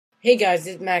Hey guys,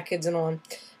 it's Matt Kids and On,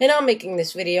 and I'm making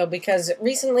this video because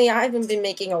recently I haven't been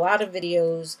making a lot of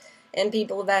videos, and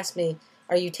people have asked me,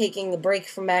 are you taking the break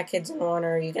from Matt Kids and On,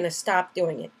 or are you going to stop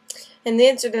doing it? And the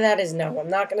answer to that is no, I'm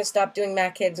not going to stop doing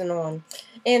Matt Kids and On,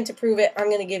 and to prove it,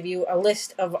 I'm going to give you a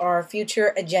list of our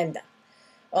future agenda.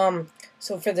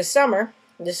 So for the summer,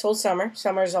 this whole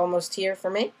summer's almost here for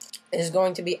me, is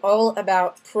going to be all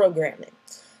about programming.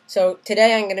 So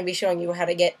today I'm going to be showing you how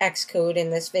to get Xcode in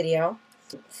this video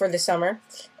for the summer,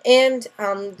 and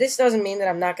this doesn't mean that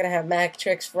I'm not going to have Mac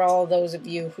tricks for all those of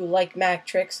you who like Mac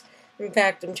tricks. In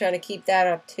fact, I'm trying to keep that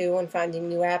up too, and finding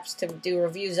new apps to do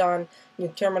reviews on, new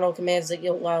terminal commands that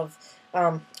you'll love,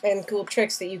 and cool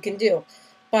tricks that you can do.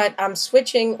 But I'm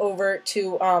switching over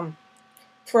to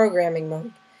programming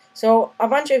mode. So a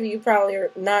bunch of you probably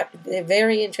are not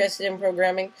very interested in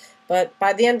programming, but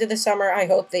by the end of the summer I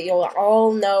hope that you'll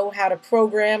all know how to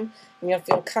program, and you'll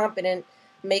feel competent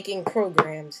making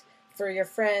programs for your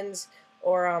friends,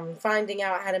 or finding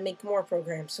out how to make more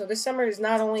programs. So this summer is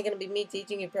not only going to be me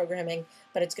teaching you programming,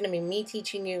 but it's going to be me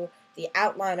teaching you the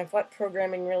outline of what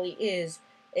programming really is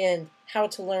and how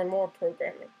to learn more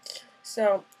programming.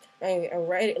 So,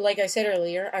 like I said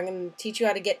earlier, I'm going to teach you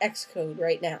how to get Xcode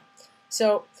right now.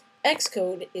 So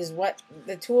Xcode is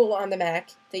the tool on the Mac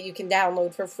that you can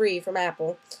download for free from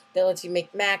Apple that lets you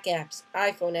make Mac apps,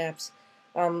 iPhone apps,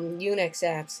 Unix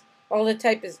apps, all the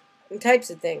types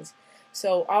of things.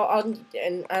 So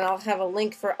I'll have a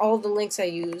link for all the links I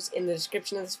use in the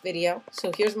description of this video.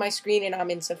 So here's my screen, and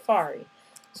I'm in Safari.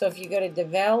 So if you go to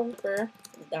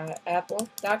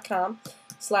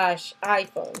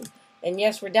developer.apple.com/iPhone, and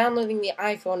yes, we're downloading the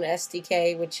iPhone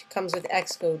SDK, which comes with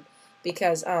Xcode,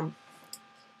 because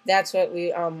that's what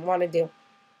we want to do.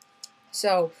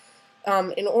 So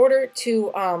in order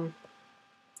to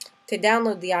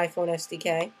download the iPhone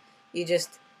SDK, you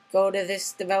just go to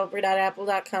this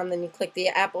developer.apple.com, then you click the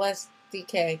Apple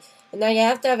SDK, and now you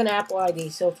have to have an Apple ID.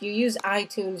 So if you use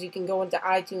iTunes, you can go into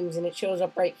iTunes, and it shows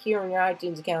up right here on your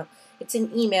iTunes account. It's an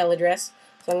email address,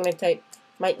 so I'm going to type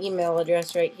my email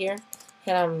address right here.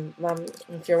 And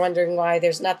if you're wondering why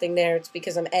there's nothing there, it's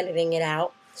because I'm editing it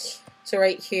out. So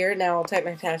right here, now I'll type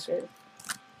my password.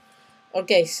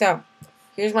 Okay, so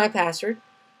here's my password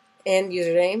and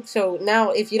username. So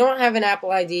now if you don't have an Apple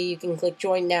ID, you can click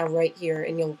join now right here,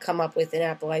 and you'll come up with an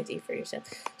Apple ID for yourself.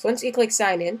 So once you click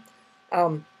sign in,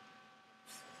 there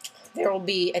will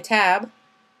be a tab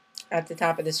at the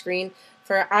top of the screen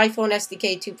for iPhone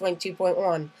SDK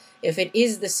 2.2.1. If it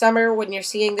is the summer when you're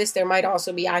seeing this, there might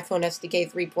also be iPhone SDK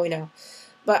 3.0.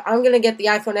 But I'm going to get the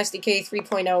iPhone SDK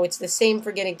 3.0. It's the same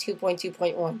for getting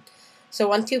 2.2.1.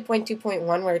 So on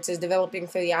 2.2.1, where it says developing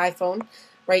for the iPhone,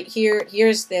 right here,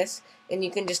 here's this, and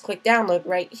you can just click download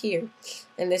right here,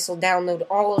 and this will download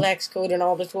all of Xcode and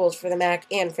all the tools for the Mac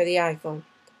and for the iPhone.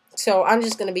 So I'm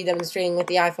just going to be demonstrating with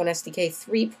the iPhone SDK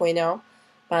 3.0,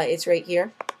 it's right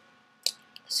here.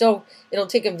 So it'll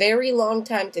take a very long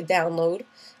time to download,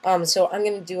 so I'm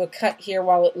going to do a cut here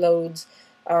while it loads,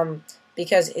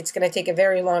 because it's going to take a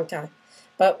very long time.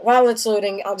 But while it's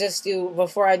loading,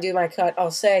 before I do my cut,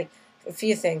 I'll say a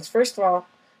few things. First of all,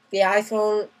 the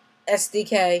iPhone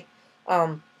SDK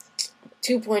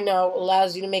 2.0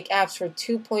 allows you to make apps for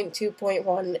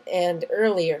 2.2.1 and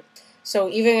earlier. So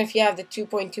even if you have the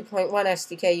 2.2.1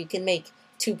 SDK, you can make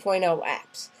 2.0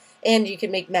 apps, and you can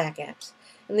make Mac apps.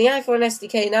 And the iPhone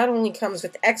SDK not only comes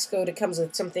with Xcode, it comes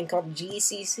with something called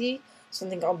GCC,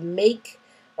 something called Make,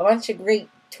 a bunch of great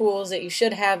tools that you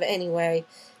should have anyway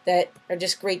that are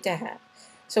just great to have.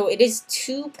 So it is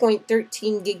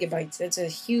 2.13 gigabytes. That's a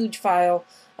huge file.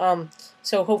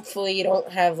 So hopefully you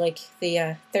don't have like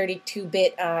the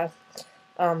 32-bit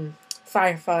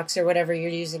Firefox or whatever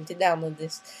you're using to download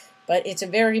this. But it's a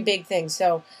very big thing.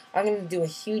 So I'm going to do a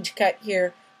huge cut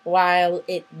here while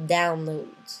it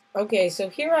downloads. Okay, so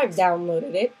here I've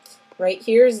downloaded it. Right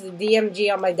here's the DMG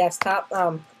on my desktop.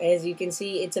 As you can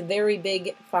see, it's a very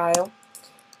big file.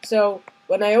 So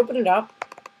when I open it up,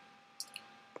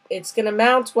 it's going to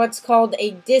mount what's called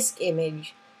a disk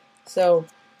image. So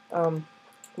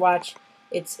watch,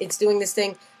 it's doing this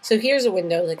thing. So here's a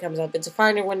window that comes up. It's a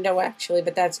Finder window actually,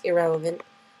 but that's irrelevant.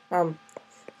 So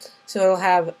it'll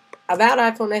have about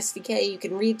iPhone SDK. You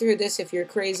can read through this if you're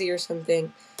crazy or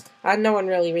something. No one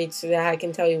really reads through that. I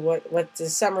can tell you what's the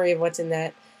summary of what's in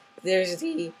that. There's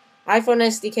the iPhone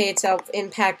SDK itself in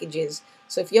packages.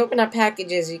 So if you open up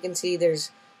packages, you can see there's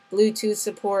Bluetooth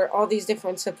support, all these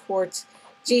different supports,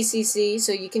 GCC,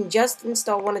 so you can just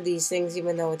install one of these things,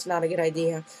 even though it's not a good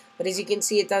idea. But as you can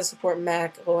see, it does support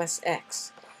Mac OS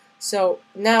X. So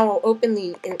now I'll open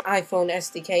the iPhone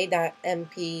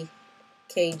SDK.mpkg,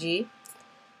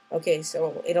 Okay,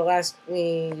 so it'll ask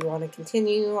me, you want to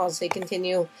continue? I'll say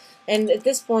continue. And at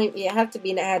this point, you have to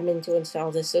be an admin to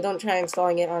install this, so don't try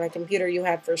installing it on a computer you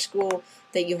have for school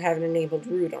that you haven't enabled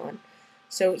root on.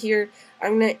 So here,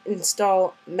 I'm going to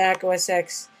install Mac OS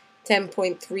X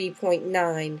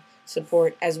 10.3.9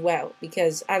 support as well,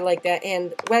 because I like that.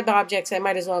 And WebObjects I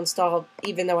might as well install,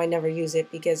 even though I never use it,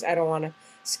 because I don't want to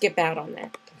skip out on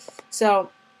that.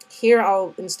 So here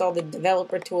I'll install the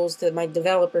developer tools to my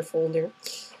developer folder.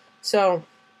 So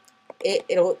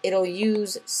it'll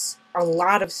use a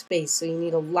lot of space, so you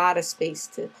need a lot of space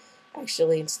to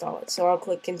actually install it. So I'll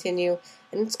click continue,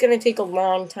 and it's going to take a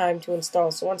long time to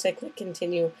install. So once I click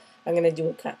continue, I'm going to do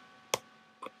a cut.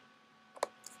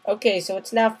 Okay, so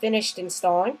it's now finished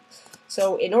installing.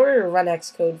 So in order to run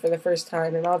Xcode for the first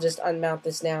time, and I'll just unmount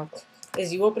this now,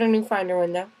 is you open a new Finder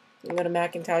window, you go to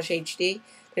Macintosh HD,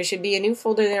 there should be a new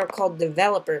folder there called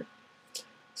Developer.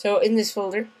 So in this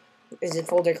folder is a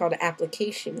folder called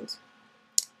Applications.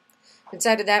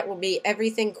 Inside of that will be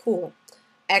everything cool.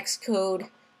 Xcode,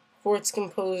 Quartz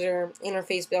Composer,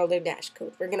 Interface Builder,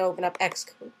 Code. We're going to open up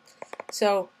Xcode.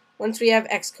 So once we have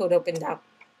Xcode opened up,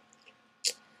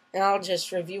 and I'll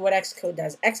just review what Xcode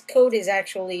does. Xcode is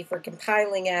actually for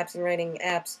compiling apps and writing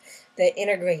apps that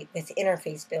integrate with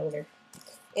Interface Builder.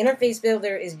 Interface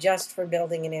Builder is just for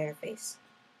building an interface.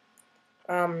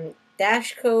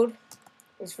 Code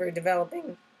is for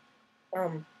developing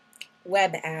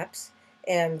web apps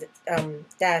and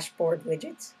dashboard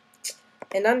widgets.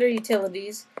 And under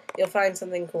Utilities, you'll find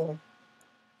something cool,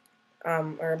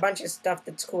 or a bunch of stuff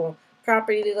that's cool.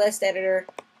 Property List Editor,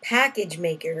 Package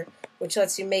Maker, which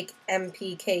lets you make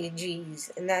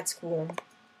MPKGs, and that's cool.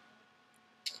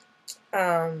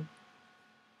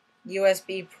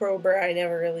 USB Prober, I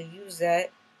never really use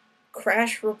that.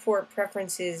 Crash Report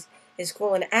Preferences is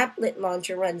cool, and Applet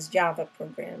Launcher runs Java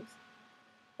programs.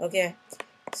 Okay,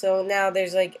 so now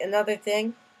there's like another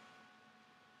thing,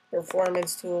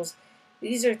 Performance Tools.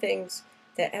 These are things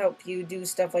that help you do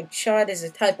stuff like Chud is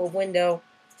a type of window.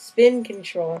 Spin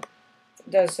Control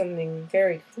does something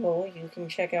very cool. You can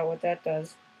check out what that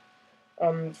does.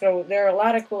 So there are a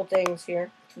lot of cool things here.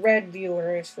 Thread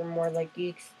Viewer is for more like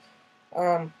geeks.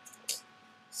 So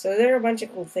there are a bunch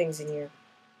of cool things in here.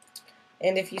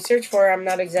 And if you search for it, I'm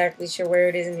not exactly sure where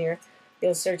it is in here.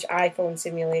 You'll search iPhone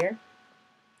Simulator.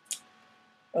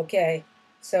 Okay,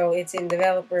 so it's in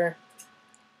Developer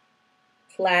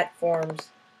Platforms.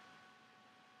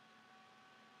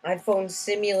 iPhone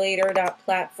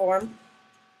Simulator.platform.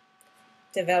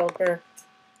 Developer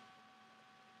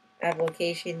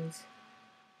Applications.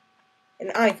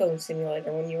 An iPhone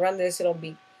Simulator. When you run this, it'll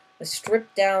be a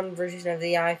stripped down version of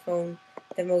the iPhone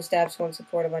that most apps won't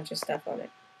support a bunch of stuff on it.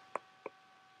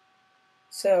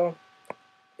 So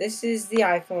this is the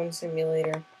iPhone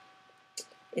Simulator.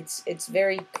 It's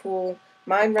very cool.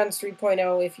 Mine runs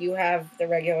 3.0. If you have the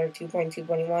regular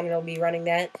 2.2.1, it'll be running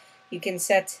that. You can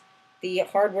set the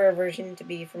hardware version to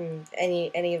be from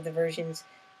any of the versions.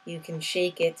 You can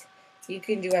shake it. You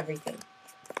can do everything.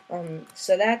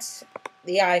 So that's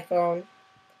the iPhone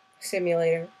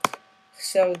Simulator.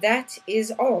 So that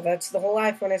is all. That's the whole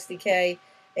iPhone SDK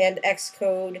and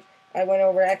Xcode. I went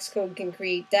over Xcode can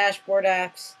create dashboard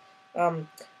apps.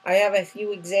 I have a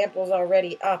few examples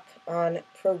already up on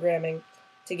programming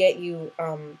to get you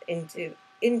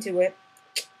into it,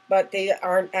 but they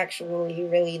aren't actually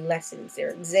really lessons. They're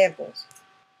examples.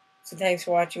 So thanks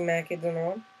for watching Mac Kids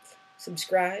 101.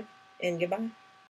 Subscribe, and goodbye.